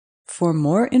For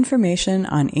more information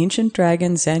on Ancient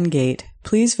Dragon Zen Gate,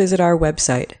 please visit our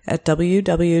website at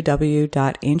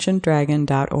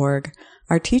www.ancientdragon.org.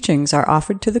 Our teachings are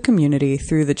offered to the community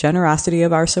through the generosity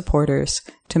of our supporters.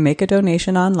 To make a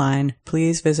donation online,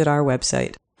 please visit our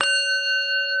website.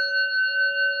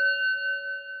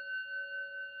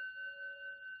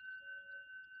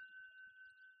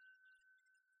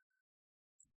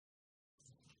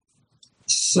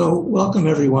 So, welcome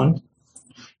everyone.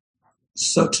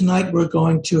 So tonight we're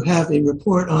going to have a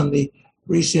report on the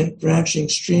recent Branching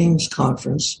Streams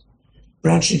conference.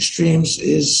 Branching Streams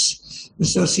is an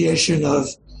association of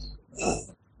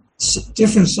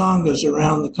different sanghas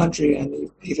around the country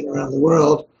and even around the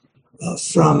world,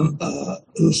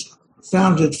 who's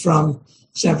founded from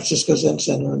San Francisco Zen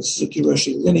Center and Suzuki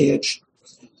Roshi lineage.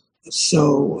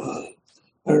 So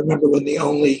I remember when the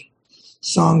only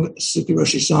Suzuki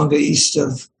Roshi Sangha east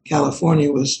of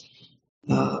California was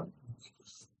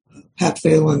Pat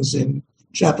Phelan's in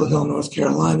Chapel Hill, North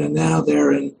Carolina. Now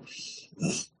they're in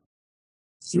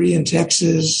 3 in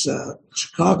Texas,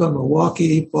 Chicago,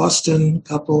 Milwaukee, Boston, a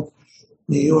couple,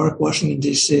 New York, Washington,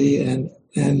 D.C.,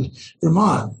 and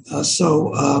Vermont.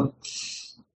 So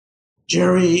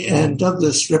Jerry and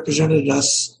Douglas represented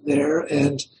us there,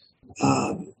 and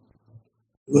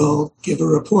we'll give a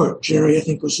report. Jerry, I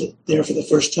think, was there for the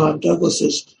first time. Douglas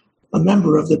is a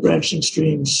member of the Branching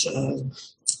Streams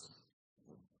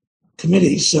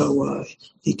committee, so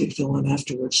he could fill in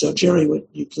afterwards. So, Jerry, would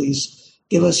you please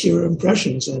give us your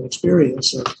impressions and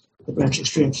experience of the Branching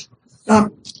Streams?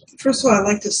 First of all, I'd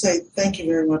like to say thank you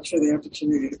very much for the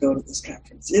opportunity to go to this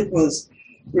conference. It was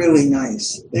really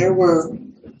nice. There were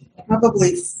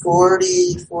probably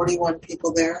 41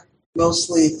 people there,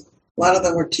 mostly, a lot of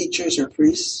them were teachers or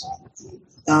priests.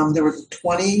 There were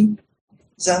 20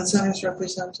 Zen centers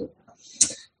represented.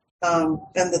 And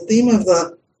the theme of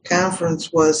the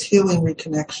conference was Healing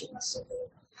Reconnections.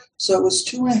 So it was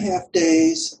 2.5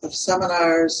 days of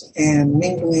seminars and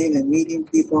mingling and meeting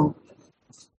people.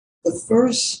 The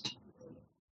first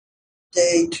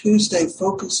day, Tuesday,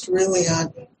 focused really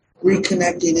on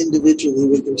reconnecting individually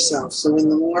with yourself. So in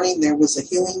the morning, there was a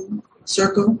healing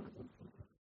circle,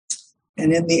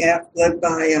 and in the app led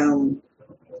by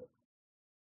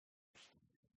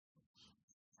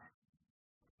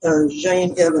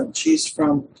Jane Evans. She's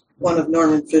from one of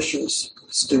Norman Fisher's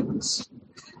students.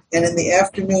 And in the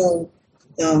afternoon,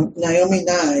 Naomi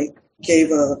Nye gave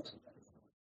the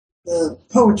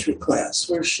poetry class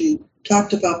where she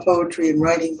talked about poetry and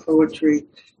writing poetry.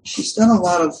 She's done a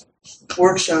lot of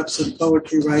workshops in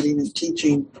poetry writing and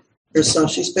teaching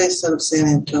herself. She's based out of San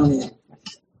Antonio.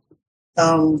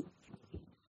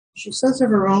 She says of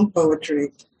her own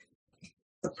poetry,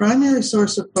 the primary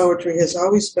source of poetry has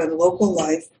always been local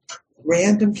life,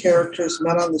 random characters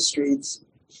met on the streets,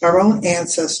 our own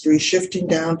ancestry shifting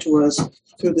down to us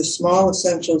through the small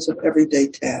essentials of everyday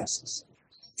tasks.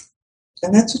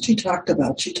 And that's what she talked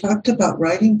about. She talked about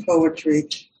writing poetry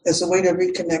as a way to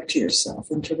reconnect to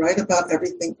yourself and to write about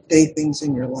everyday things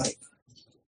in your life.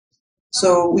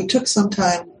 So we took some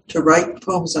time to write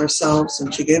poems ourselves,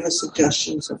 and she gave us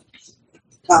suggestions of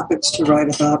topics to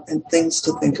write about and things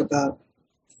to think about.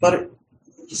 But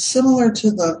similar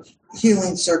to the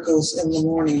healing circles in the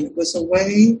morning, it was a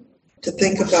way to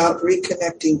think about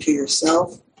reconnecting to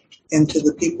yourself and to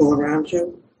the people around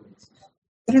you.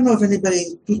 I don't know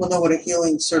if people know what a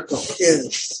healing circle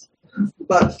is,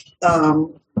 but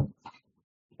John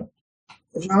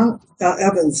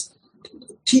Evans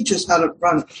teaches how to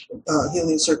run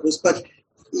healing circles, but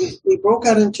we broke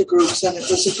out into groups, and it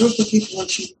was a group of people, and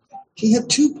she had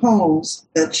 2 poems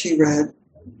that she read.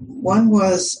 One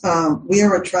was We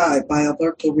Are a Tribe by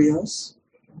Alberto Rios,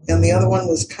 and the other one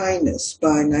was Kindness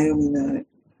by Naomi Nye.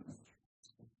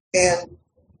 And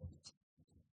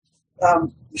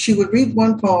she would read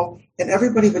one poem, and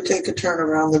everybody would take a turn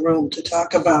around the room to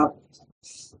talk about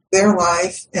their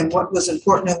life and what was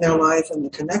important in their life and the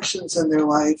connections in their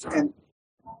life and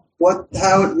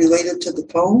how it related to the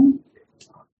poem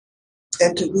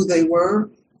and to who they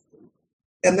were.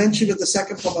 And then she did the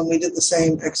second poem, and we did the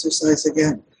same exercise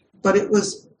again. But it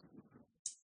was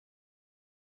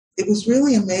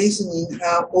really amazing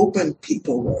how open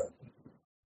people were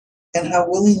and how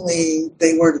willingly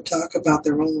they were to talk about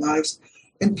their own lives.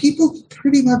 And people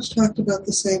pretty much talked about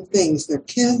the same things: their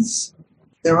kids,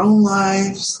 their own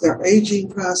lives, their aging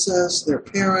process, their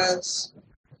parents,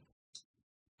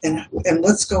 and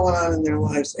what's going on in their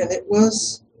lives. And it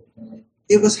was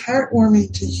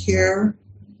heartwarming to hear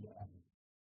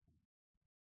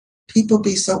people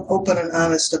be so open and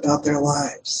honest about their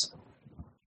lives.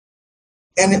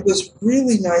 And it was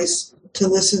really nice to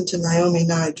listen to Naomi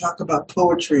Nye talk about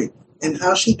poetry and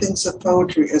how she thinks of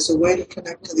poetry as a way to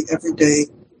connect to the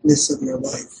everydayness of your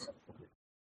life.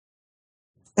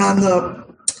 On the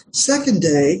second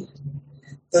day,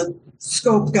 the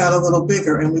scope got a little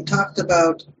bigger, and we talked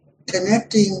about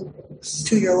connecting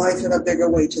to your life in a bigger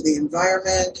way, to the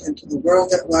environment and to the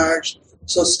world at large.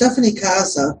 So Stephanie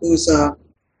Kaza,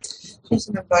 she's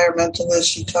an environmentalist.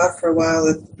 She taught for a while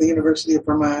at the University of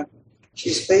Vermont.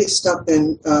 She's based up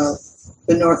in the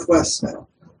Northwest now.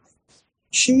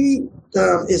 She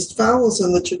follows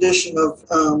in the tradition of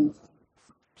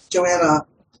Joanna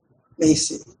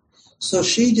Macy. So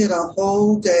she did a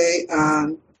whole day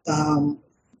on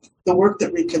the work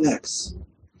that reconnects.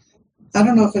 I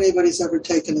don't know if anybody's ever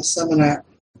taken a seminar.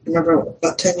 I remember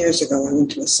about 10 years ago, I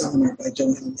went to a seminar by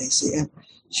Joanna Macy, and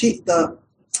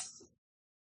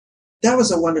that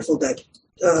was a wonderful day.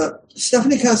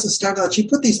 Stephanie Casa started out, she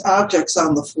put these objects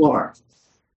on the floor.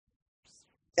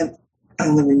 And I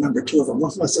only remember two of them.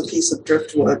 One was a piece of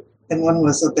driftwood, and one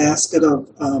was a basket of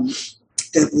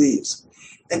dead leaves.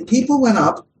 And people went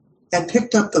up and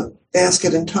picked up the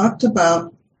basket and talked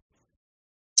about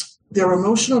their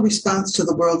emotional response to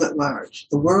the world at large.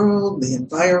 The world, the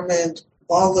environment,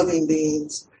 all living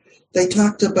beings. They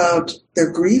talked about their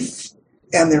grief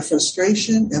and their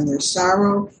frustration and their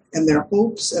sorrow and their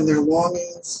hopes and their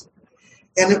longings.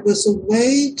 And it was a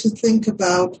way to think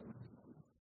about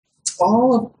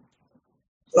all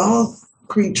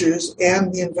creatures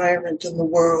and the environment and the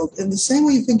world in the same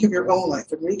way you think of your own life,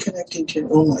 and reconnecting to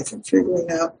your own life and figuring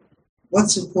out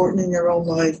what's important in your own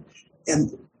life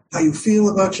and how you feel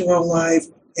about your own life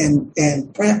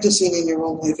and practicing in your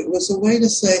own life. It was a way to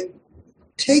say,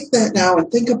 take that now and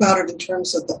think about it in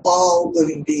terms of the all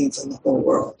living beings in the whole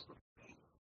world.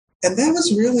 And that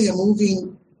was really a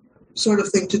moving sort of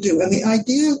thing to do. And the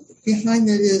idea behind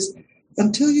that is,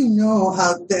 until you know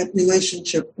how that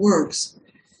relationship works,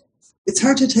 it's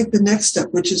hard to take the next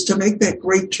step, which is to make that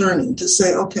great turning, to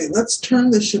say, okay, let's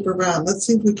turn the ship around. Let's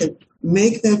see if we can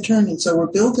make that turning. So we're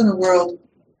built in a world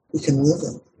we can live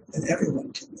in, and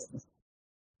everyone can live in.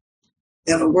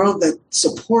 And a world that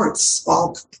supports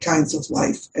all kinds of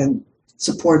life and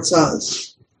supports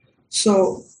us.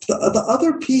 So the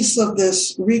other piece of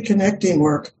this reconnecting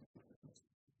work,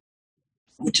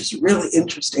 which is really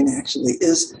interesting actually,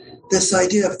 is this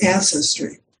idea of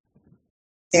ancestry.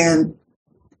 And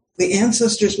the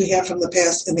ancestors we have from the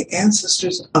past and the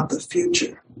ancestors of the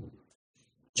future.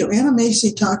 Joanna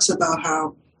Macy talks about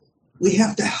how we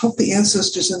have to help the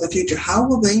ancestors in the future. How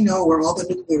will they know where all the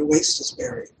nuclear waste is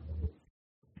buried?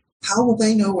 How will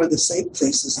they know where the safe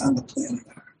places on the planet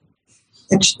are?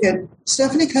 And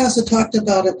Stephanie Casa talked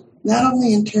about it not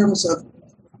only in terms of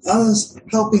us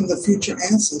helping the future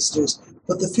ancestors,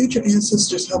 but the future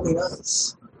ancestors helping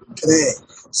us today.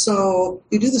 So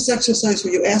you do this exercise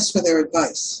where you ask for their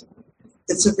advice.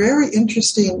 It's a very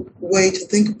interesting way to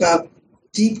think about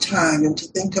deep time and to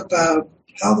think about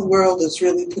how the world is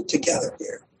really put together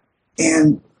here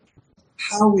and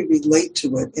how we relate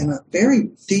to it in a very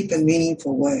deep and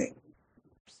meaningful way.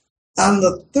 On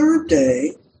the third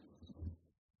day,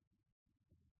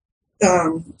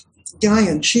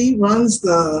 Guyan, she runs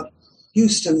the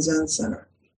Houston Zen Center.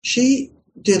 She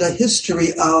did a history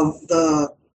of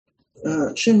the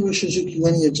Shinryu Suzuki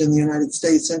lineage in the United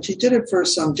States, and she did it for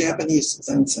some Japanese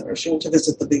Zen centers. She went to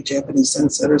visit the big Japanese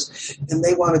Zen centers, and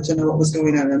they wanted to know what was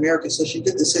going on in America, so she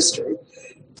did this history.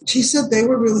 She said they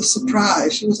were really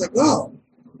surprised. She was like, "Oh,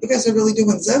 you guys are really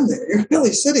doing Zen there. You're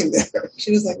really sitting there."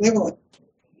 She was like, they were like.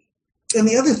 And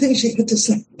the other thing she had to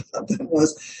say about them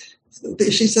was,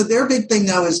 she said their big thing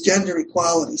now is gender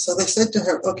equality. So they said to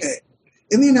her, okay,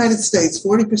 in the United States,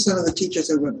 40% of the teachers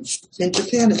are women. In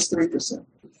Japan, it's 3%.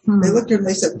 They looked at her and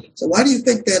they said, so why do you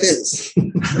think that is?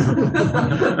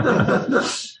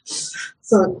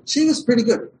 So she was pretty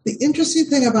good. The interesting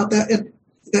thing about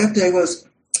that day was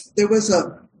there was I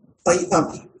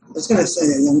was going to say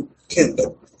a young kid,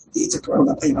 but he's a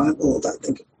grown-up. I'm old, I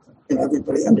think.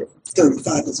 Everybody under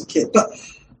 35 is a kid. But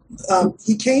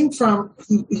he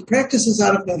practices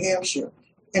out of New Hampshire,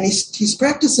 and he's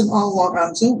practicing all along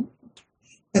on Zoom.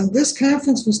 And this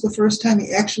conference was the first time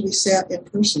he actually sat in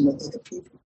person with other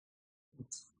people.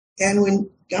 And when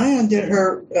Guyan did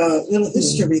her little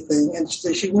history thing, and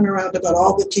she went around about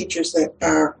all the teachers that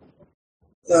are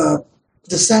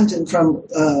descended from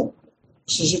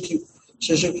Shinryu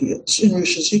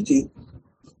Suzuki,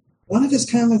 one of his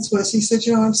comments was, he said,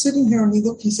 I'm sitting here, and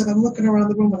he said, I'm looking around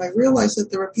the room, and I realized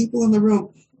that there are people in the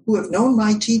room who have known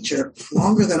my teacher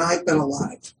longer than I've been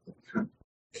alive.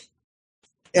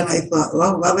 And I thought,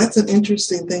 well, that's an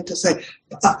interesting thing to say.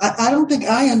 I don't think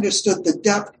I understood the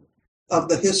depth of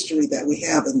the history that we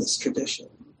have in this tradition.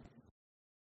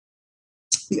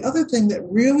 the other thing that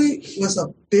really was a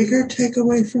bigger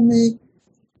takeaway for me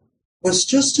was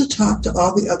just to talk to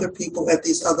all the other people at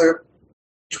these other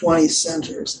 20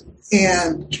 centers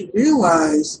and to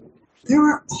realize there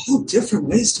are all different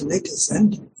ways to make a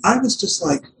Zendo. I was just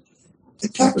like, I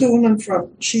talked to a woman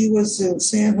she was in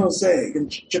San Jose, in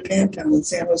Japantown in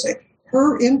San Jose.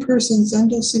 Her in-person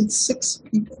Zendo seats 6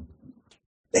 people.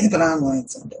 They have an online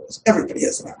Zendo. Everybody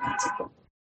has an online Zendo.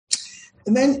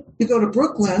 And then you go to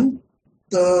Brooklyn,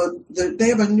 they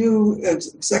have a new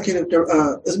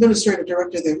administrative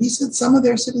director there. He said some of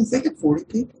their cities, they get 40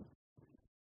 people.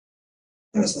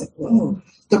 I was like, whoa.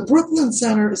 The Brooklyn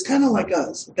Center is kind of like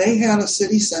us. They had a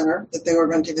city center that they were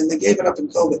renting, and they gave it up in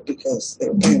COVID because they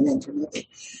were paying rent for nothing.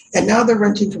 And now they're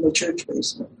renting from a church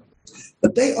basement.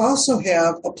 But they also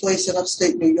have a place in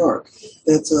upstate New York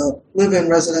that's a live-in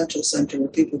residential center where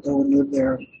people go and live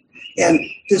there. And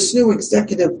this new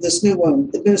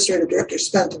administrative director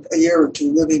spent a year or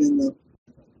 2 living in the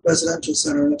residential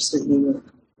center in upstate New York.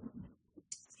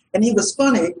 And he was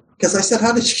funny because I said,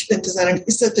 how did you get into that? And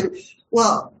he said to me,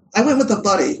 well, I went with a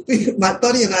buddy. My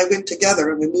buddy and I went together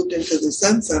and we moved into the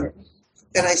Zen Center.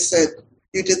 And I said,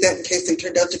 you did that in case they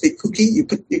turned out to be kooky? You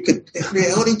could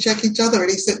reality check each other?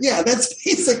 And he said, yeah, that's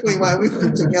basically why we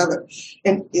went together.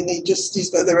 And he's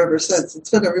been there ever since. It's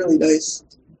been a really nice.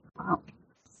 Wow.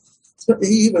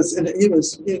 He was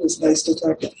nice to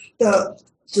talk to.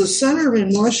 The center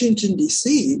in Washington,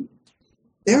 D.C.,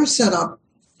 they're set up.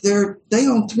 They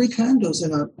own 3 condos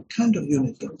in a condo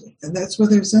unit building, and that's where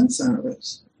their Zen Center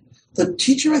is. The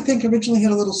teacher, I think, originally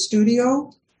had a little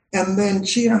studio, and then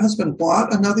she and her husband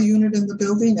bought another unit in the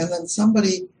building, and then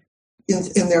somebody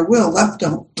in their will left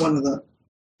them one of the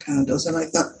condos. And I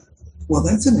thought, well,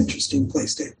 that's an interesting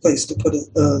place to put a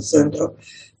Zendo.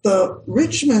 The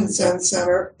Richmond Zen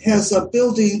Center has a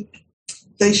building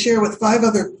they share with 5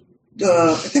 other,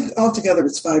 I think altogether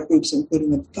it's 5 groups, including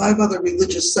the 5 other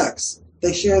religious sects.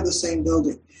 They share the same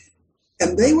building.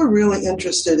 And they were really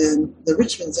interested in, the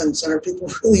Richmond Zen Center, people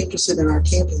were really interested in our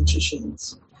camping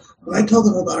machines. When I told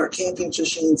them about our camping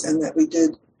machines and that we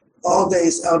did all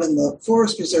days out in the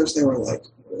forest reserves, they were like,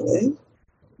 really?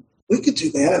 We could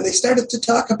do that. And they started to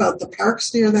talk about the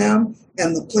parks near them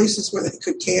and the places where they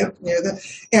could camp near them.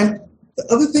 And the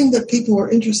other thing that people were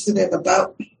interested in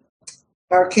about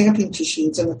our camping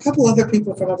machines, and a couple other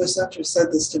people from other centers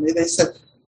said this to me, they said,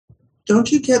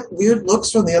 don't you get weird looks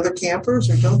from the other campers,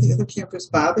 or don't the other campers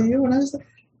bother you? And I was like,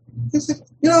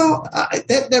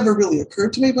 that never really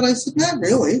occurred to me, but I said, not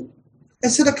really. I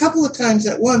said a couple of times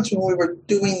at once when we were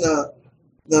doing the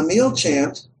meal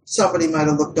chant, somebody might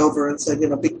have looked over and said,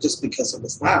 just because it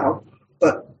was loud.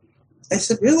 But I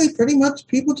said, really, pretty much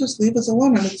people just leave us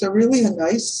alone. And it's a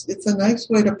nice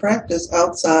way to practice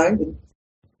outside. And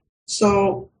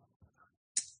so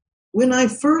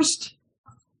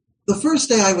the first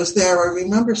day I was there, I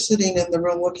remember sitting in the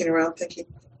room looking around thinking,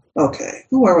 okay,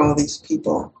 who are all these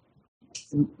people?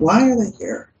 And why are they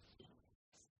here?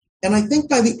 And I think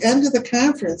by the end of the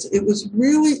conference, I was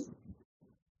really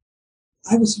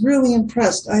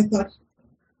impressed. I thought,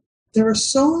 there are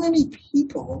so many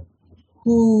people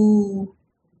who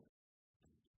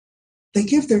they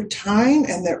give their time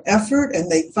and their effort, and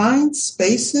they find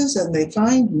spaces and they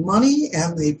find money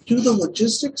and they do the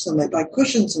logistics, and they buy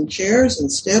cushions and chairs and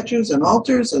statues and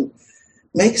altars and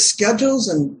make schedules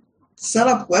and set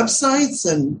up websites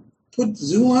and put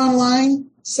Zoom online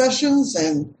sessions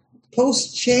and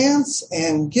post chants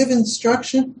and give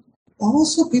instruction.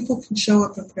 Also, people can show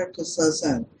up and practice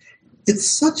Zazen. It's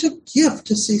such a gift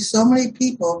to see so many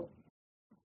people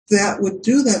that would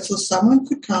do that, so someone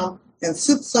could come and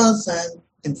sit Zazen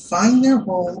and find their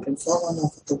home and fall in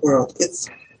love with the world. It's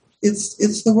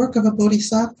the work of a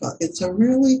bodhisattva.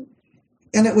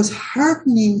 And it was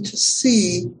heartening to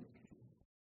see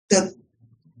that.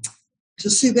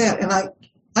 And I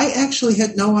actually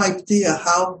had no idea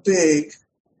how big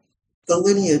the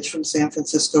lineage from San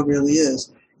Francisco really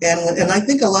is. And I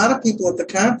think a lot of people at the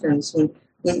conference, when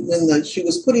she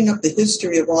was putting up the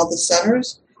history of all the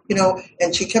centers,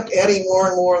 and she kept adding more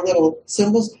and more little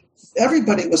symbols,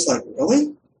 everybody was like,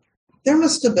 really? There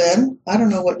must have been, I don't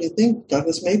know what you think,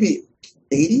 Douglas, maybe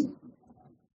 80?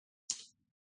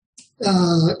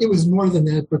 It was more than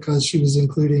that because she was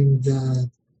including the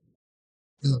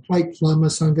White Lama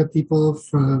Sangha people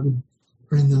from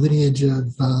in the lineage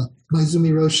of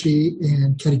Maizumi Roshi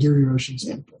and Katagiri Roshi's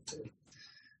people too.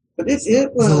 But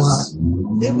it was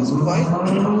quite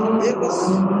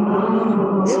impressive.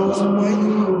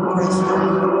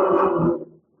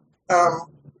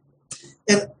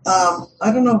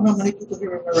 I don't know how many people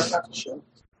here remember Hakusho,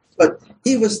 but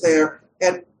he was there,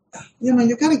 and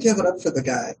you got to give it up for the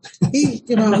guy.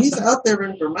 He's out there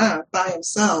in Vermont by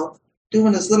himself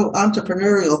doing his little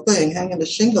entrepreneurial thing, hanging a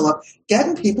shingle up,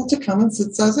 getting people to come and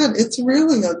sit in. It's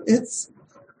really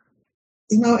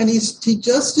and he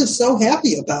just is so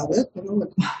happy about it.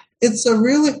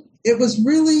 It was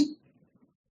really,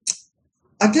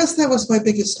 I guess that was my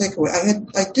biggest takeaway.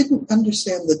 I didn't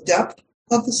understand the depth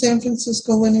of the San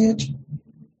Francisco lineage.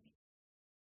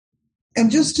 And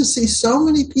just to see so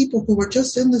many people who were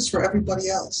just in this for everybody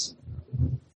else.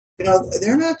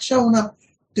 They're not showing up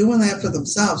doing that for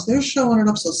themselves. They're showing it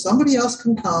up so somebody else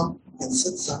can come and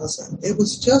sit in. It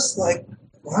was just like,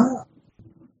 wow,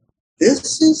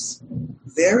 this is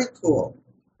very cool.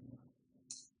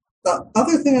 The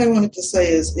other thing I wanted to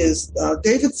say is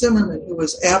David Zimmerman, who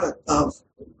was abbot of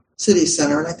City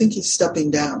Center, and I think he's stepping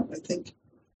down. I think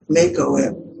Mako,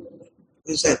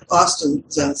 who's at Austin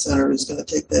Zen Center, is going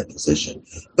to take that position.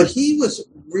 But he was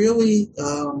really,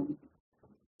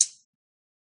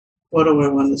 what do I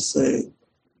want to say?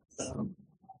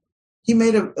 He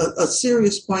made a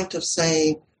serious point of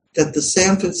saying that the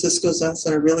San Francisco Zen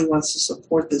Center really wants to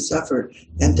support this effort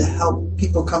and to help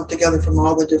people come together from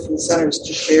all the different centers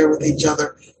to share with each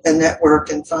other and network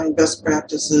and find best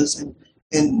practices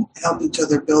and help each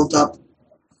other build up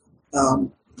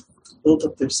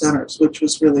their centers, which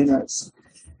was really nice.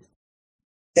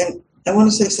 And I want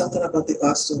to say something about the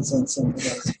Austin Zen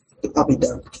Center. I'll be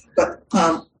done. But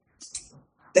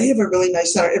they have a really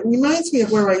nice center. It reminds me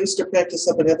of where I used to practice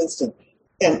up in Evanston.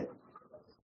 And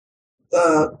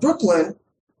Brooklyn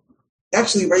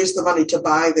actually raised the money to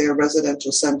buy their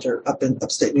residential center up in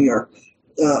upstate New York.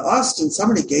 Austin,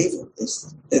 somebody gave them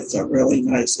this. It's a really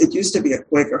nice, it used to be a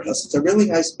Quaker house. It's a really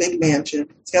nice big mansion.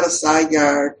 It's got a side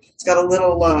yard. It's got a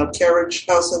little carriage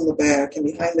house in the back. And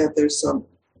behind that, there's some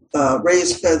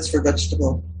raised beds for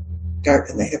vegetable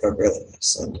garden. They have a really nice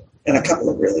center and a couple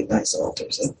of really nice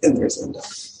altars in their center.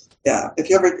 Yeah, if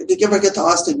you ever get to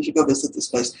Austin, you should go visit this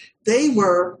place. They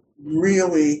were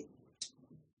really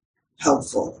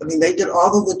helpful. I mean, they did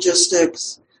all the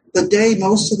logistics. The day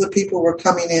most of the people were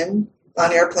coming in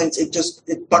on airplanes,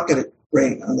 it bucketed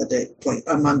rain on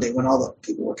Monday when all the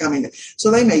people were coming in.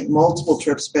 So they made multiple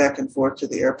trips back and forth to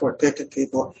the airport picking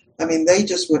people. I mean, they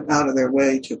just went out of their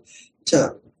way to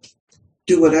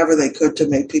do whatever they could to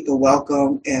make people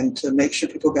welcome and to make sure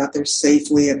people got there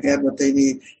safely and had what they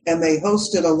need. And they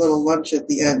hosted a little lunch at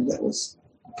the end that was,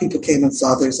 people came and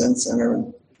saw their Zen Center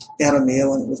and had a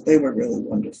meal, and they were really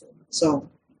wonderful.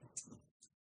 So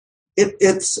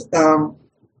it's a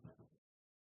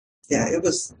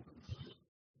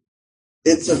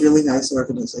really nice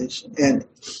organization. And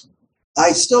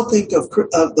I still think of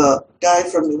the guy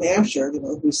from New Hampshire,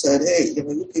 who said, hey,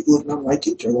 you people have known my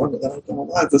teacher longer than I've been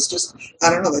alive. It was just, I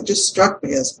don't know, that just struck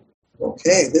me as,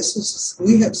 okay,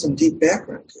 we have some deep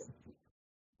background here.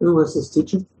 Who was his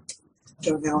teacher?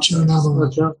 John Allen. John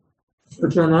Allen.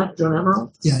 John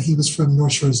Emerald? Yeah, he was from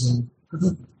North Shore Zen.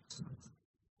 Mm-hmm.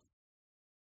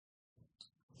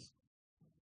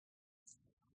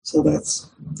 So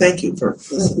thank you for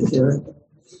listening to it.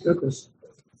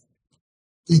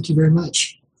 Thank you very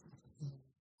much.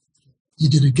 You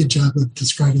did a good job of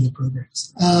describing the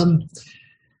programs.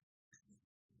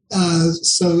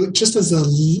 So just as a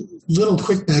little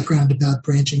quick background about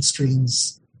branching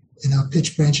streams, and I'll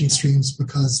pitch branching streams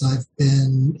because I've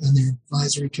been on their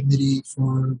advisory committee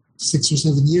for 6 or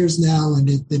 7 years now, and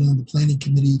have been on the planning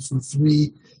committee for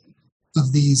 3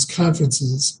 of these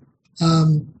conferences.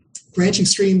 Branching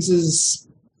Streams is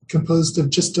composed of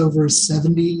just over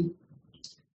 70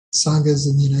 sanghas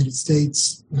in the United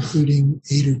States, including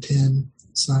 8 or 10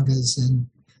 sanghas in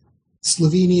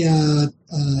Slovenia,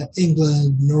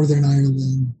 England, Northern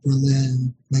Ireland,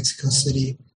 Berlin, Mexico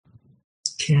City,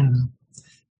 Canada.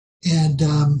 And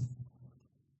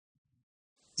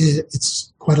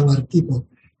it's quite a lot of people.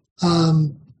 I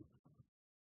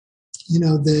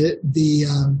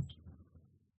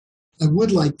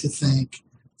would like to thank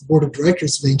the Board of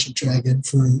Directors of Ancient Dragon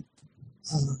for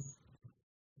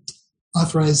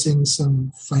authorizing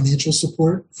some financial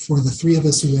support for the 3 of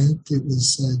us who went. It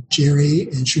was Jerry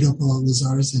and Shudopo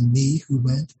Lazars and me who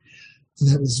went. And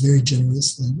that was very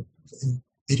generous and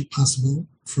made it possible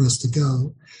for us to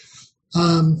go.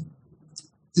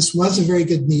 This was a very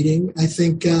good meeting. I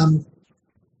think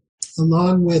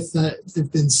along with, there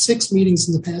have been 6 meetings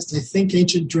in the past. I think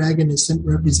Ancient Dragon has sent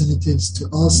representatives to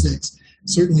all 6,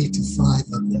 certainly to 5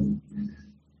 of them.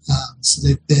 So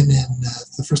they've been in,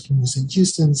 the first one was in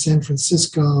Houston, San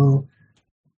Francisco,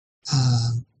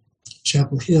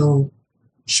 Chapel Hill,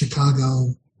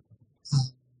 Chicago,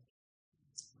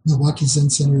 Milwaukee Zen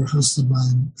Center hosted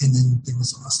one, and then there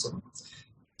was Austin.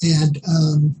 And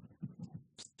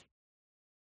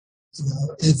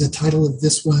the title of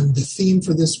this one, the theme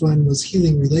for this one was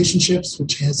Healing Relationships,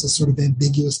 which has a sort of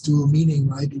ambiguous dual meaning,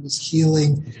 right? It was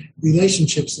healing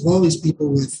relationships of all these people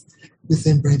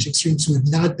within Branching Streams who have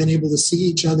not been able to see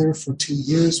each other for 2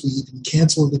 years. We even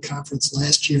canceled the conference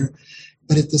last year.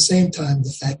 But at the same time,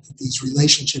 the fact that these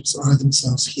relationships are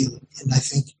themselves healing. And I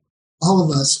think all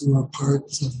of us who are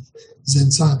parts of Zen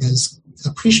Sanghas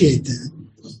appreciate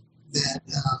that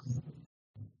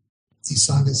these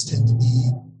Sanghas tend to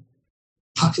be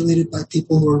populated by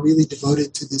people who are really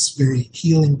devoted to this very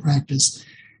healing practice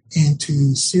and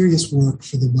to serious work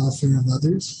for the welfare of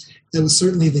others. That was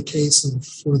certainly the case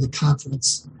for the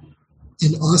conference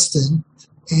in Austin,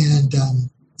 and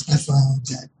I found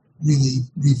that really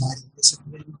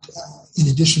revitalizing. In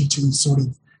addition to sort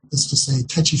of, let's just say,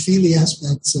 touchy-feely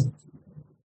aspects of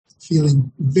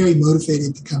feeling very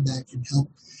motivated to come back and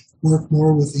help work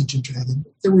more with Ancient Dragon,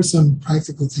 there were some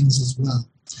practical things as well.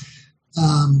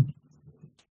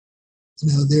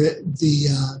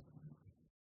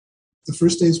 The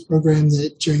first day's program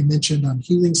that Jerry mentioned on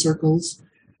healing circles,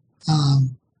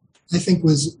 I think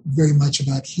was very much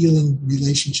about healing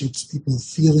relationships, people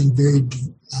feeling very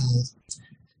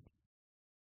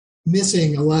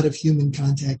missing a lot of human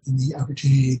contact and the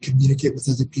opportunity to communicate with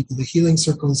other people. The healing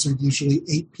circles are usually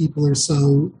 8 people or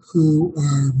so who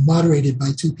are moderated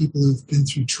by 2 people who've been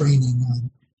through training on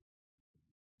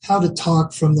how to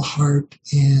talk from the heart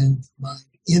and mind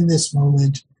in this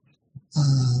moment,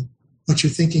 what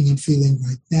you're thinking and feeling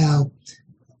right now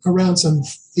around some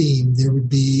theme. There would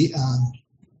be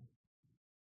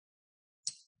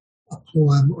a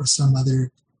poem or some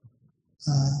other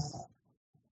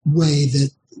way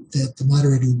that the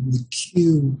moderator would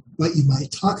cue what you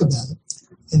might talk about,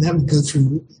 and that would go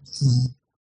through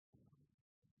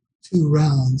 2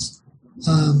 rounds.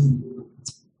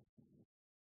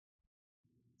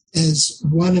 As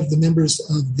one of the members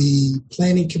of the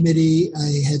planning committee,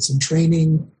 I had some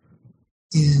training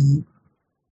in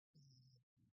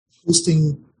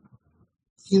hosting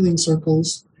healing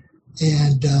circles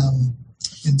and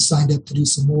signed up to do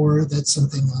some more. That's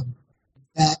something I'm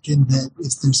back in, that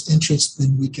if there's interest,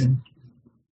 then we can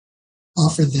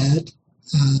offer that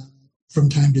from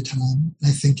time to time.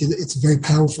 I think it's a very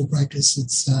powerful practice.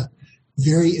 It's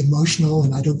very emotional,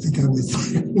 and I don't think I would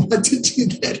want to do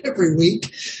that every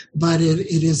week, but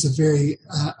it is a very,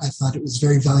 I thought it was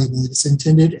very valuable. It's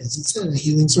intended, as it said, a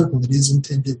healing circle. It is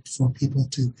intended for people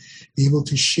to be able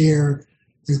to share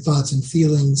their thoughts and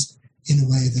feelings in a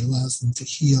way that allows them to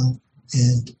heal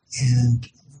and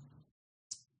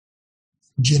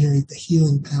generate the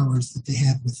healing powers that they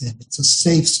have within. It's a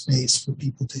safe space for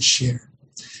people to share.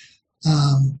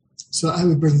 So I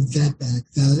would bring that back.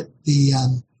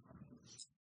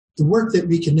 The work that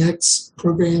reconnects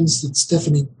programs that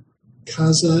Stephanie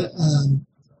Kaza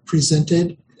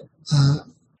presented,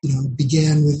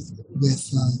 began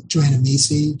with Joanna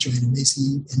Macy. Joanna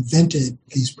Macy invented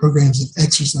these programs of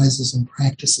exercises and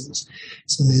practices,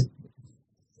 so that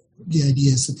the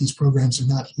idea is that these programs are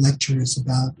not lectures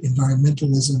about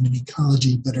environmentalism and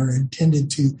ecology, but are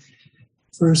intended to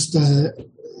first,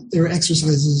 there are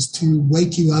exercises to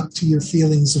wake you up to your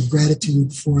feelings of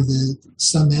gratitude for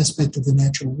some aspect of the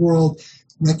natural world,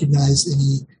 recognize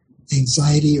any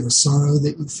anxiety or sorrow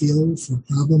that you feel for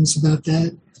problems about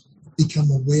that, become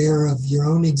aware of your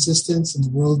own existence and the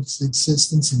world's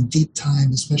existence in deep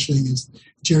time, especially, as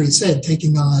Jerry said,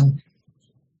 taking on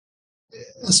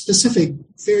a specific,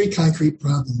 very concrete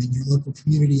problem in your local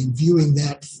community and viewing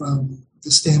that from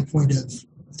the standpoint of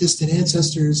distant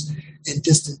ancestors and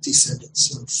distant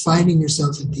descendants. So finding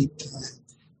yourself in deep time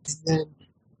and then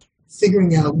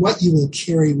figuring out what you will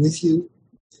carry with you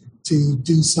to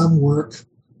do some work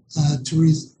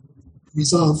to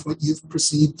resolve what you've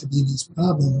perceived to be these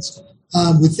problems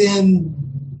within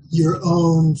your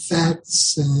own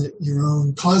facts, your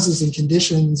own causes and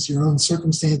conditions, your own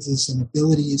circumstances and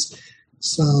abilities.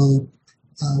 So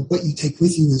what you take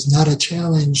with you is not a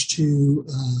challenge to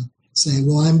say,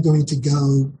 well, I'm going to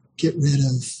go get rid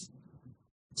of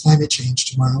climate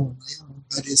change tomorrow on my own,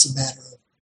 but it's a matter of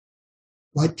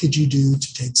what could you do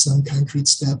to take some concrete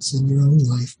steps in your own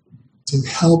life to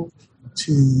help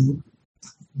to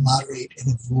moderate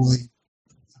and avoid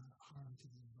harm to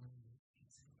the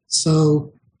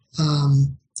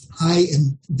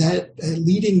environment. So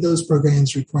leading those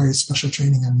programs requires special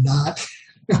training. I'm not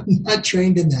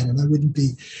trained in that, and I wouldn't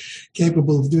be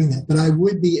capable of doing that. But I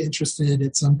would be interested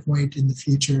at some point in the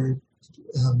future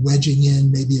wedging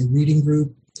in maybe a reading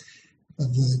group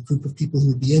of a group of people who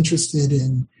would be interested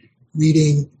in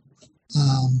reading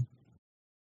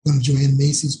one of Joanna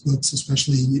Macy's books,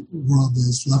 especially Love,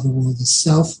 A World of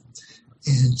Self,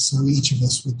 And so each of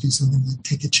us would do something like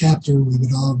take a chapter, we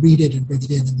would all read it and bring it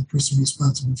in, and the person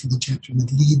responsible for the chapter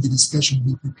would lead the discussion,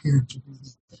 be prepared to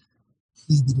really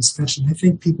lead the discussion. I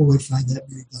think people would find that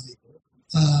very valuable.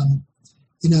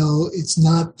 It's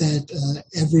not that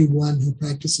everyone who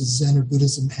practices Zen or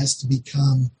Buddhism has to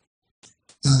become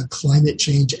a climate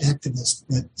change activist,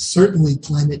 but certainly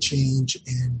climate change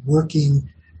and working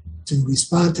to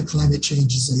respond to climate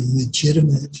change is a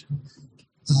legitimate,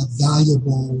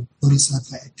 valuable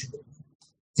bodhisattva activity.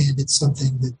 And it's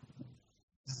something that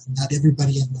not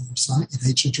everybody in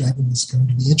Aichi Dragon is going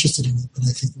to be interested in it, but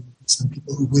I think there would be some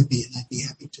people who would be, and I'd be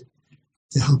happy to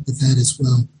help with that as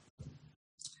well.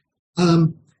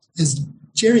 As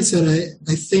Jerry said,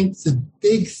 I think the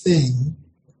big thing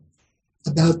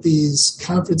about these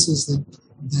conferences that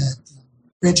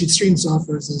Branching Streams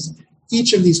offers is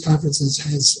each of these conferences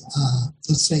has,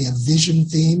 let's say, a vision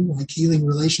theme, like healing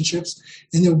relationships,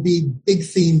 and there will be big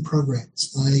theme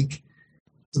programs, like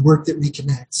the work that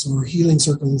reconnects, or healing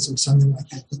circles, or something like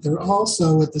that. But there are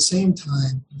also, at the same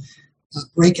time,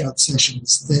 breakout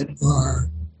sessions that are,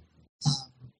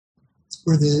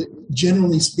 where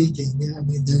generally speaking,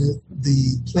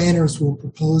 the planners will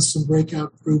propose some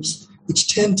breakout groups,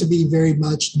 which tend to be very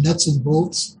much nuts and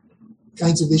bolts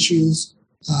kinds of issues.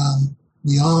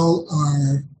 We all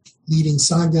are leading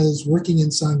sanghas, working in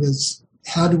sanghas.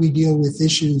 How do we deal with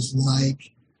issues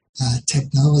like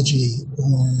technology,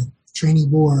 or training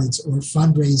boards, or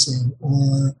fundraising,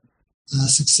 or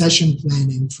succession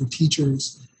planning for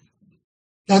teachers,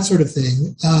 that sort of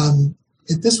thing.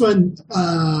 At this one,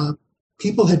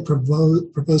 people had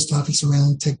proposed topics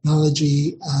around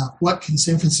technology. What can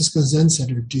San Francisco Zen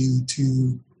Center do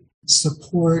to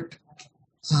support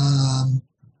the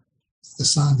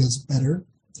sanghas better?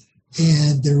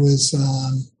 And there was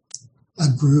a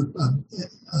group,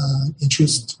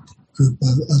 interest group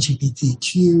of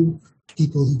LGBTQ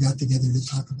people who got together to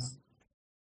talk about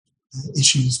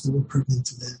issues that were pertinent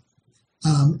to them.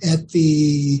 At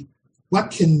the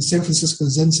What Can San Francisco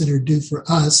Zen Center Do for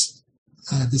Us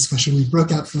discussion, we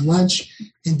broke out for lunch,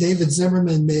 and David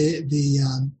Zimmerman made the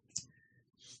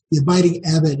abiding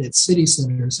abbot at City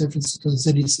Center, San Francisco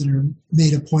City Center,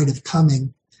 made a point of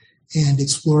coming and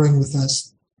exploring with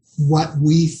us what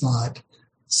we thought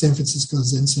San Francisco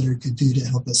Zen Center could do to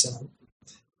help us out.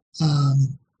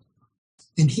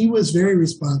 And he was very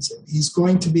responsive.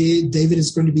 David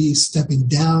is going to be stepping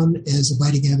down as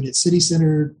abiding abbot at City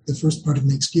Center the first part of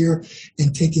next year,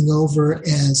 and taking over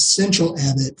as central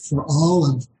abbot for all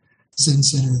of Zen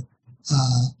Center.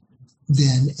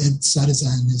 Then Ed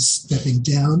Sadazan is stepping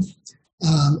down.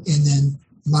 And then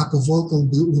Mako Volkel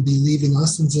will be leaving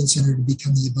Austin Zen Center to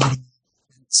become the abiding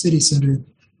City Center.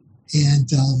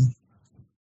 And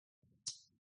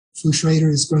Fu Schrader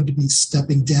is going to be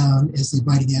stepping down as the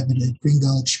abiding abbot at Green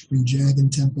Gulch, Green Dragon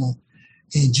Temple,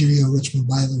 and Jirio Richmond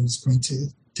Byler is going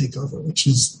to take over, which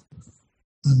is,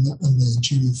 I'm the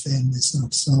Jirio fan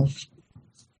myself, so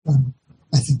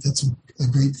I think that's a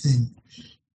great thing.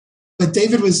 But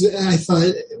David was, I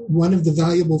thought, one of the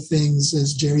valuable things,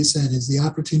 as Jerry said, is the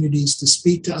opportunities to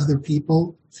speak to other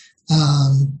people,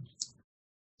 find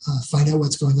out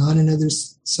what's going on in other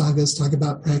sanghas, talk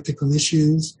about practical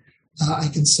issues. I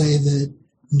can say that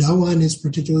no one is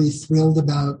particularly thrilled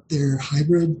about their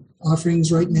hybrid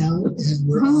offerings right now, and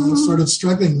we're all sort of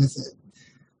struggling with it.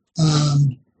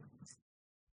 And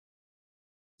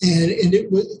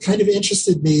it kind of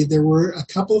interested me. There were a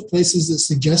couple of places that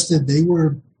suggested they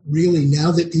were really,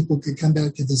 now that people could come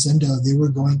back to the Zendo, they were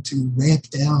going to ramp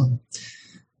down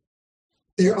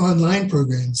their online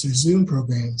programs, their Zoom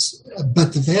programs.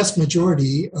 But the vast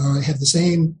majority have the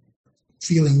same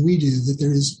feeling we do, that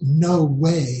there is no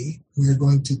way we're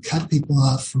going to cut people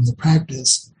off from the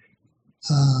practice.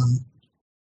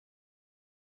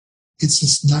 It's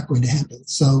just not going to happen.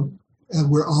 So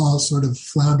we're all sort of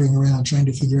floundering around trying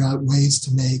to figure out ways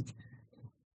to make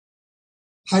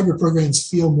hybrid programs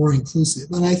feel more inclusive.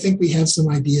 And I think we have some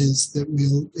ideas that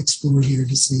we'll explore here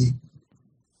to see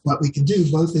what we can do,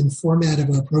 both in format of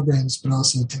our programs, but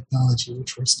also technology,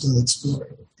 which we're still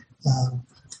exploring.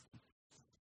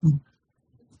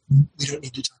 We don't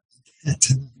need to talk about that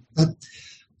tonight. But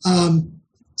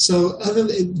so other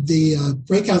than the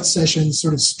breakout sessions,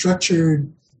 sort of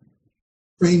structured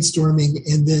brainstorming,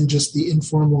 and then just the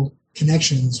informal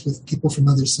connections with people from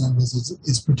other sanghas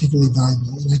is particularly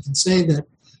valuable. And I can say that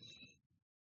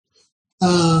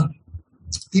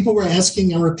people were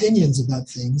asking our opinions about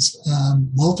things.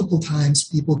 Multiple times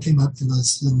people came up to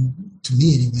us, and to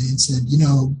me anyway, and said,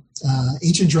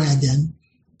 Ancient Dragon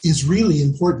is really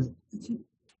important.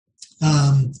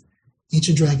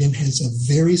 Ancient Dragon has a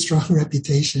very strong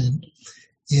reputation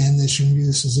in the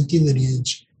Shunryu Suzuki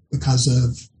lineage because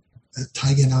of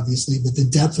Taigen, obviously, but the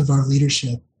depth of our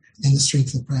leadership and the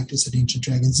strength of practice at Ancient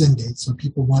Dragon Zen Gate. So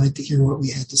people wanted to hear what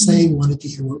we had to say, wanted to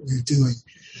hear what we were doing.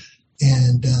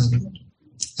 And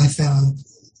I found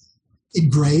it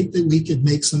great that we could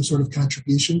make some sort of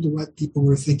contribution to what people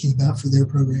were thinking about for their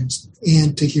programs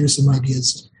and to hear some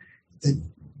ideas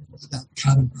about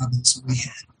common problems that we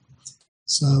had.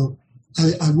 So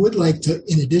I would like to,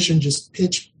 in addition, just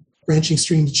pitch Branching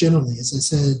Streams generally. As I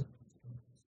said,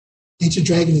 Ancient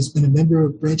Dragon has been a member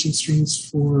of Branching Streams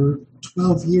for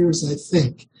 12 years, I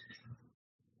think.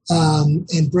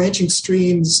 And Branching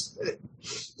Streams,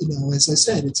 as I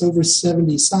said, it's over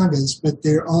 70 sagas, but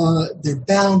they're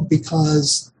bound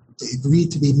because they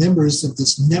agreed to be members of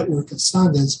this network of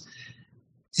sagas,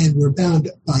 and we're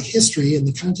bound by history and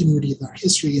the continuity of our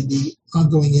history and the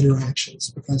ongoing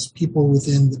interactions because people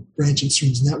within the Branching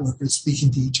Streams network are speaking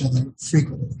to each other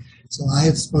frequently. So I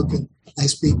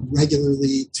speak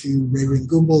regularly to Ray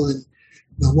Gumbel in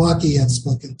Milwaukee. I've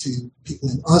spoken to people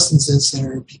in Austin Zen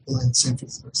Center, people in San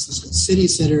Francisco City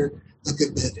Center, a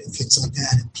good bit, and things like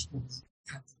that. And people.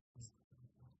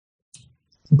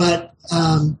 But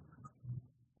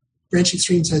Branching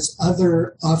Streams has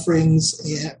other offerings,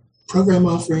 program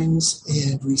offerings,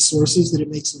 and resources that it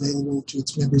makes available to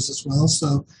its members as well.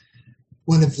 So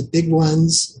one of the big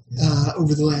ones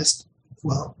over the last,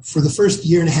 for the first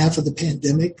year and a half of the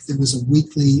pandemic, there was a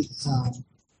weekly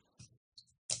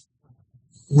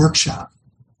workshop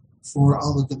for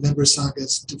all of the member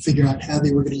sagas to figure out how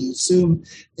they were going to use Zoom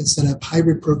and set up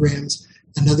hybrid programs.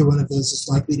 Another one of those is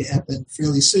likely to happen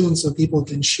fairly soon so people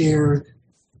can share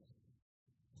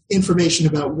information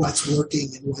about what's working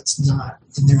and what's not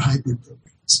in their hybrid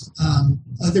programs.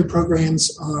 Other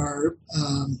programs are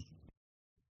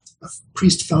a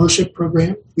priest fellowship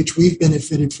program, which we've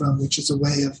benefited from, which is a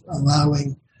way of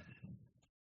allowing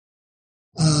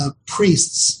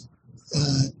priests,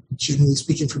 generally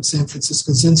speaking from San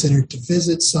Francisco Zen Center, to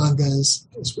visit sanghas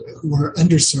who are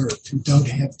underserved, who don't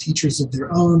have teachers of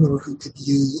their own, or who could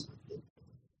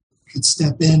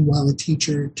step in while a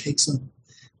teacher takes a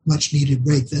much-needed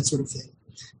break, that sort of thing.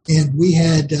 And we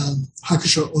had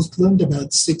Hakusho Ostlund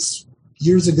about 6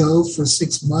 years ago for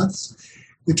 6 months,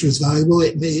 which was valuable.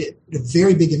 It made a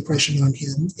very big impression on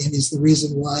him and is the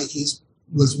reason why he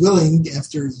was willing,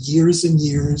 after years and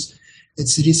years at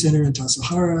City Center in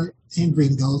Tassajara and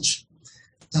Green Gulch,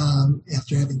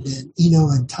 after having been Ino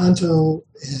and Tanto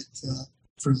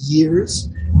for years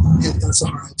at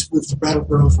Tassajara, to move to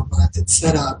Brattleboro, Vermont, and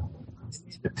set up an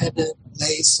independent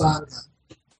lay sangha,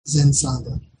 Zen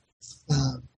Sangha.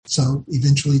 So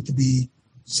eventually to be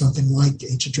something like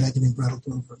Ancient Dragon in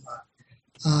Brattleboro,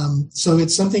 Vermont. So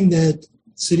it's something that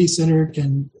City Center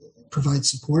can provide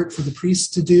support for the priests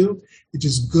to do, which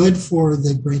is good for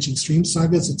the Branching Stream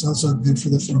sagas. It's also good for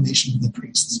the formation of the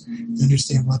priests to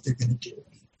understand what they're going to do.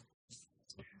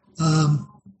 Am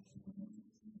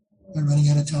I running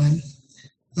out of time?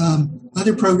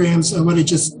 Other programs I want to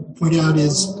just point out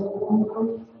is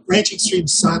Branching Stream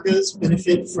sagas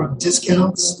benefit from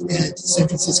discounts at San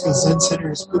Francisco Zen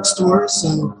Center's bookstore.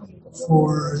 So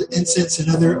for incense and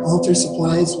other altar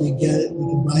supplies, we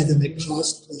can buy them at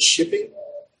cost plus shipping.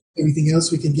 Everything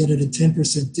else we can get at a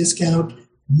 10% discount.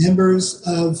 Members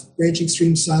of Branching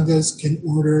Stream sagas can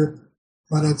order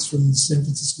products from the San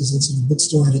Francisco Zen Center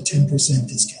bookstore at a 10%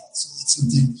 discount. So that's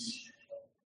something.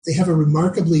 They have a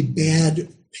remarkably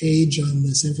bad page on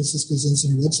the San Francisco Zen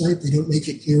Center website. They don't make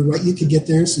it clear what you can get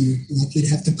there, so you're likely to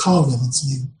have to call them and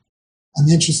say, I'm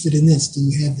interested in this. Do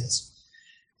you have this?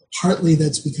 Partly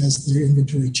that's because their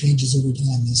inventory changes over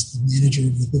time. As the manager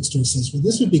of the bookstore says, well,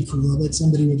 this would be cool. I bet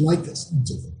somebody would like this.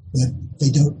 But they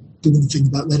don't do anything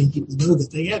about letting people know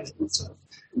that they have it. So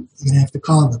you're going to have to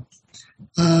call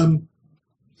them.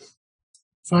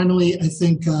 Finally, I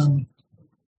think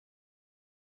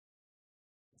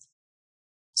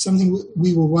something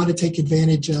we will want to take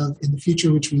advantage of in the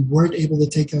future, which we weren't able to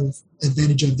take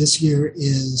advantage of this year,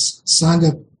 is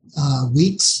Sangha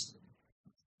weeks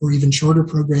or even shorter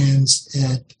programs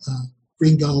at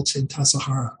Green Gulch and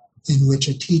Tassajara, in which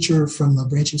a teacher from a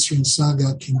Branching Stream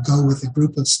Sangha can go with a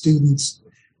group of students,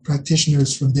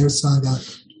 practitioners from their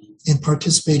Sangha, and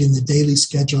participate in the daily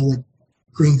schedule at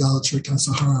Green Gulch or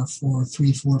Tassajara for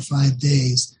 3, 4, 5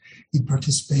 days. You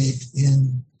participate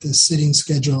in the sitting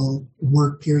schedule,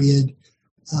 work period,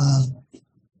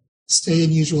 stay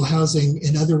in usual housing,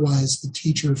 and otherwise the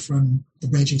teacher from the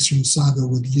Branching Stream Sangha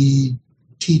would lead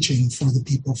teaching for the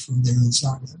people from their own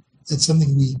Sangha. That's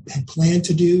something we had planned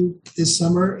to do this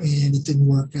summer, and it didn't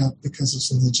work out because of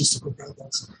some logistical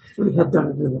problems. We have done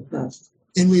it in the past.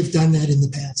 And we've done that in the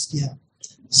past, yeah.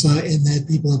 So, and that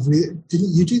people have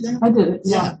didn't you do that? I did it.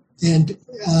 Yeah. And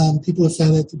people have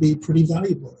found that to be pretty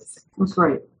valuable, I think. That's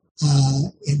great.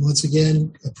 And once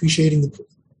again,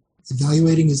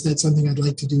 evaluating, is that something I'd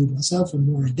like to do myself and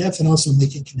more in depth, and also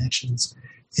making connections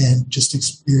and just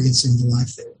experiencing the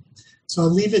life there. So I'll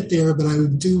leave it there, but I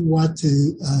do want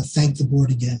to thank the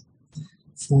board again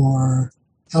for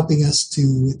helping us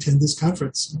to attend this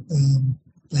conference.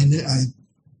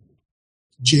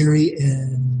 Jerry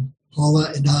and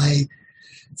Paula and I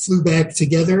flew back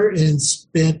together and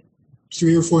spent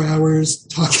 3 or 4 hours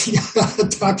talking about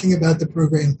the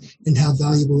program and how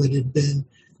valuable it had been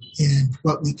and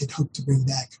what we could hope to bring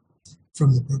back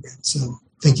from the program. So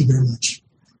thank you very much.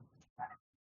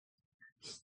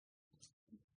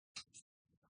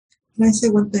 Can I say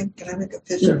one thing? Can I make a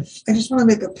pitch? Sure. I just want to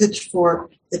make a pitch for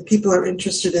if people are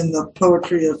interested in the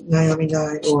poetry of Naomi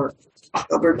Nye or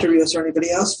Alberto Rios or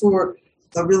anybody else. For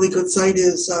a really good site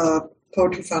is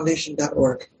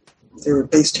poetryfoundation.org. They're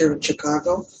based here in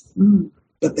Chicago,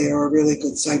 but they are a really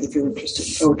good site if you're interested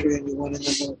in poetry and you want to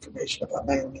know more information about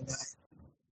Naomi Nye.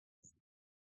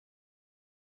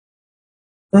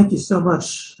 Thank you so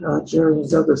much, Jerry and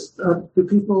Douglas. Do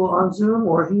people on Zoom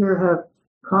or here have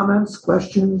comments,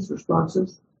 questions,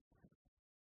 responses?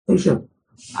 Aisha.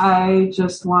 I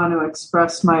just want to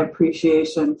express my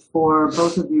appreciation for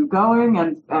both of you going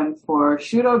and for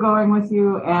Shudo going with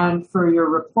you and for your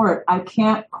report. I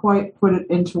can't quite put it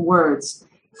into words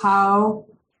how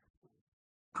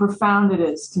profound it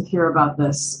is to hear about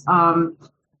this.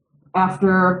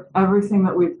 After everything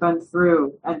that we've been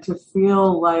through, and to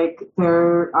feel like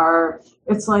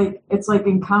it's like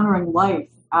encountering life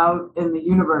out in the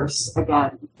universe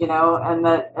again, and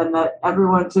that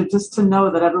everyone to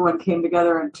know that everyone came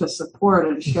together and to support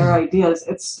and share ideas.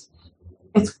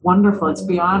 It's wonderful. It's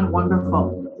beyond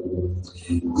wonderful.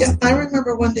 Yeah, I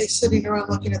remember one day sitting around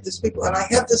looking at these people, and I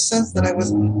had this sense that I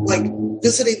was like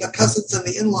visiting the cousins and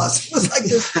the in-laws. It was like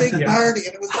this big party,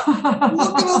 and it was like,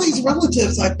 look at all these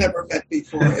relatives I've never met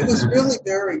before. It was really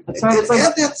very. That's right. It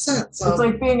had that sense. It's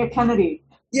like being a Kennedy.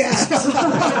 Yeah.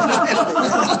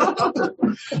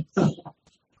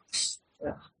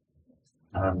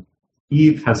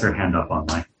 Eve has her hand up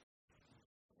online.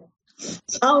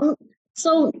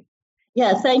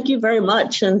 Thank you very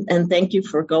much, and thank you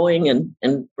for going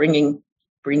and bringing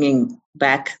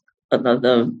back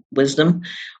the wisdom.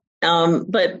 So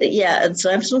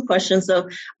I have some questions though.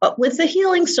 With the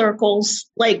healing circles,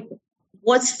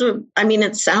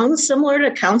 it sounds similar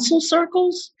to council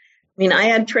circles. I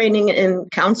had training in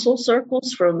council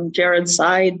circles from Jared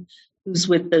Seid, who's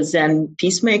with the Zen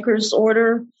Peacemakers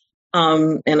Order,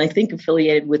 and I think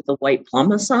affiliated with the White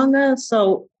Plama Sangha.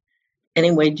 So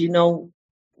anyway, do you know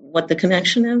what the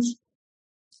connection is?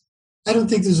 I don't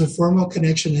think there's a formal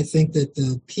connection. I think that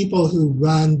the people who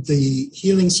run the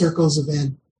healing circles have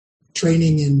had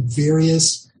training in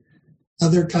various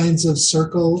other kinds of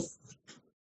circle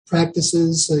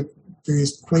practices, like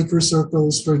various Quaker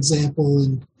circles, for example,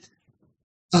 and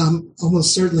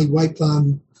almost certainly White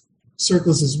Plum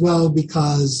circles as well,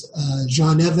 because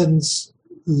John Evans,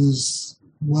 who's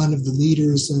one of the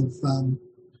leaders of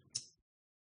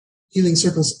Healing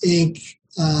Circles, Inc.,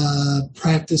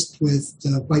 practiced with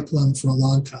White Plum for a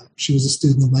long time. She was a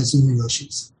student of Maizumi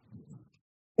Roshi's.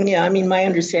 Yeah, my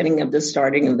understanding of the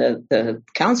starting of the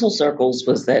council circles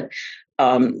was that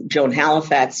Joan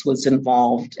Halifax was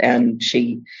involved, and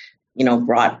she,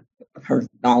 brought her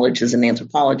knowledge as an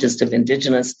anthropologist of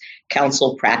indigenous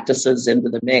council practices into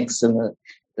the mix in the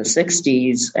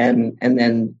 60s. And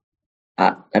then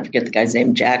I forget the guy's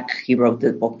name, Jack, he wrote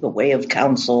the book, The Way of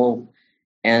Council.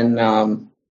 And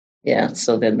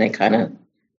so then they kind of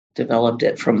developed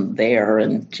it from there.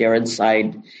 And Jared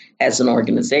Seid has an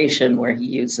organization where he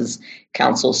uses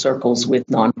council circles with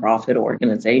nonprofit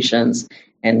organizations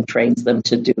and trains them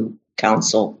to do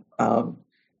council,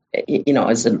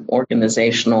 as an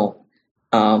organizational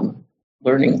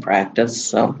learning practice.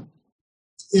 So,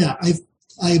 yeah,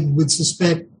 I would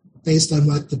suspect, based on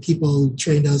what the people who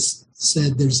trained us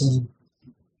said, there's a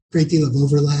great deal of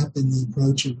overlap in the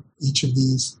approach of each of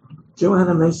these.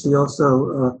 Joanna Macy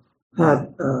also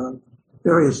had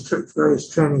various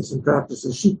trainings and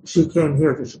practices. She came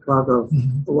here to Chicago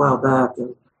a while back,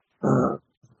 and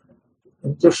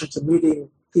in addition to meeting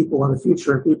people in the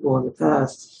future and people in the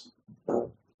past,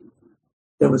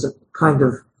 there was a kind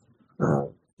of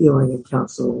healing and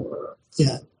counsel.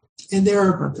 And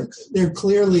there's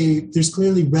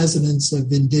clearly resonance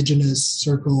of indigenous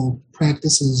circle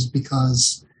practices,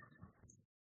 because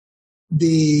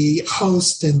the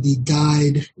host and the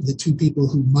guide, the two people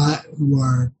who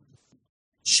are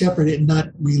shepherding, not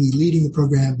really leading the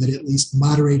program, but at least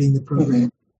moderating the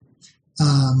program,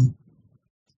 are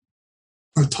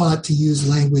taught to use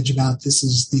language about this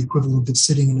is the equivalent of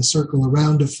sitting in a circle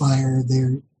around a fire.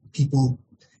 People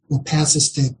will pass a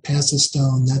stick, pass a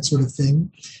stone, that sort of thing,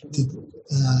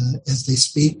 as they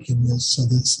speak, and so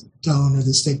the stone or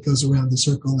the stick goes around the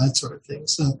circle, that sort of thing.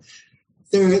 So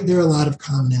there are a lot of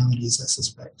commonalities, I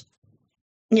suspect.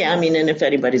 Yeah, I mean, and if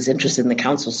anybody's interested in the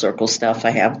council circle stuff,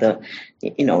 I have the,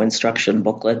 instruction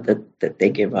booklet that they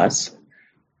give us,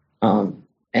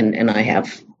 and I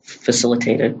have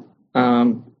facilitated,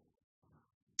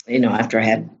 after I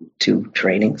had 2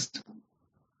 trainings.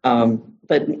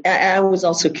 But I was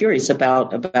also curious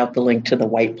about the link to the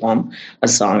White Plum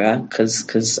Asanga because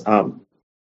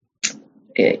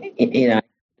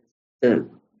the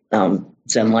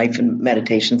Zen Life and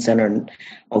Meditation Center in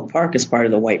Oak Park is part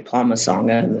of the White Plum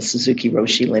Asanga and the Suzuki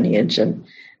Roshi lineage, and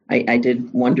I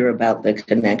did wonder about the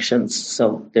connections.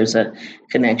 So there's a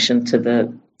connection to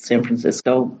the San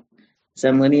Francisco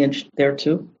Zen lineage there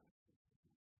too.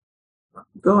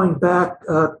 Going back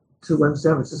to when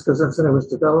San Francisco Zen Center was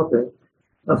developing,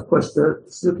 of course, the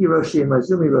Suzuki Roshi and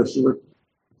Maizumi Roshi were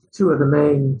 2 of the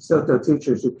main Soto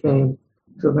teachers who came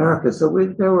to America. So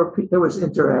there was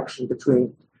interaction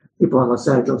between people in Los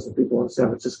Angeles and people in San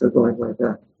Francisco going way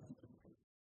back.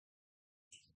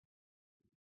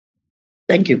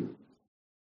 Thank you.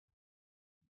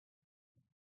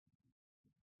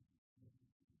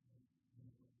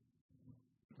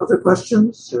 Other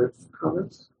questions or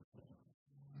comments?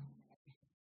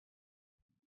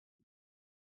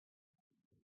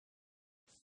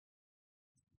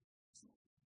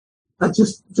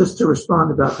 Just to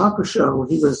respond about Hakusho,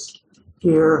 he was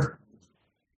here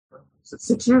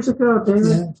 6 years ago, David?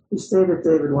 Yeah. He stayed at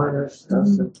David Weiner's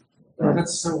house. And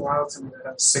that's so wild to me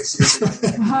that was 6 years ago.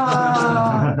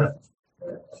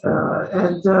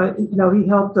 He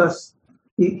helped us.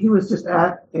 He was just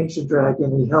at Ancient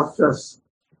Dragon. He helped us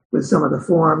with some of the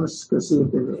forms because he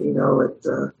had been,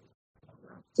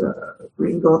 at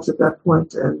Green Gulch at that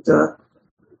point.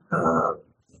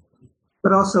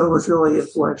 But also it was really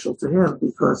influential to him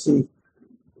because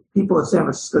people at San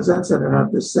Francisco Zen Center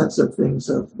have this sense of things,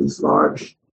 of these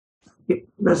large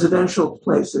residential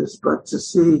places, but to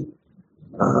see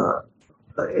a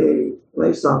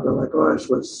lay sangha like ours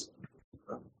was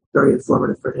very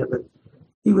informative for him. And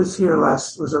he was here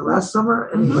last summer?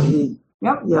 And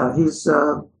Yep. Yeah, he's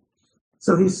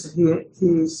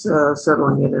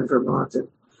settling in Vermont. And,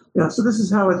 so this is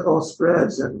how it all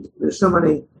spreads. And there's so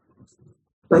many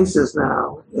places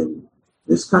now in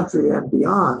this country and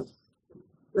beyond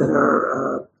that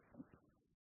are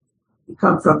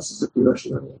come from Suzuki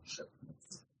Roshi lineage.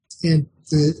 And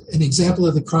an example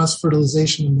of the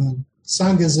cross-fertilization among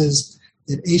sanghas is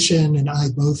that Aishin and I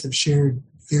both have shared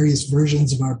various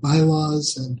versions of our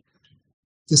bylaws and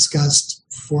discussed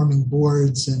forming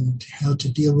boards and how to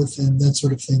deal with them, that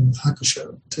sort of thing with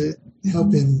Hakusho, to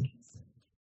help him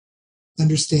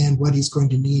understand what he's going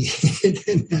to need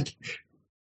in that,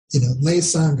 lay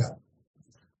sangha.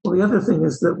 Well, the other thing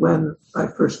is that when I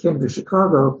first came to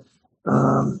Chicago,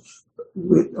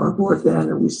 our board then,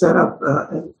 and we set up,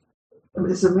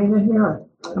 is Amina here?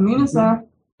 Amina's there.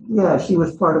 Yeah, she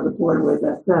was part of the board way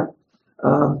back then.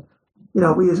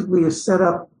 We set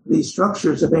up the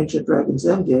structures of Ancient Dragon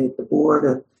Zen Gate, the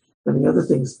board, and the other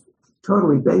things,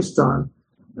 totally based on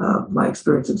my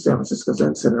experience in San Francisco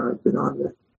Zen Center. I've been on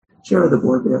the chair of the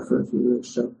board there for a few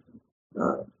years, so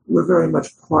we're very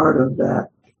much part of that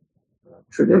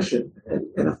tradition,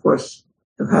 and of course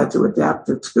have had to adapt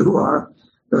it to our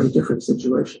very different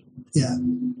situation. Yeah.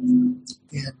 And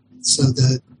so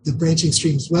the Branching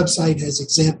Streams website has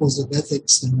examples of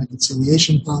ethics and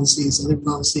reconciliation policies, other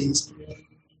policies,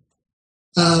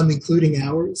 including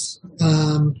ours.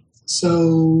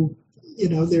 So,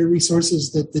 there are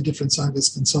resources that the different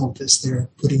sanghas consult as they're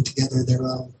putting together their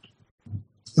own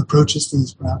approaches to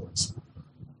these problems.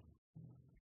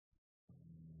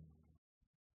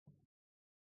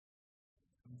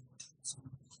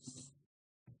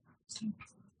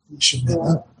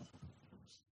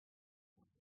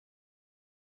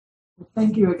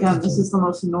 Thank you again. This is the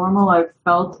most normal I've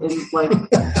felt in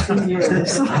 2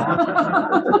 years.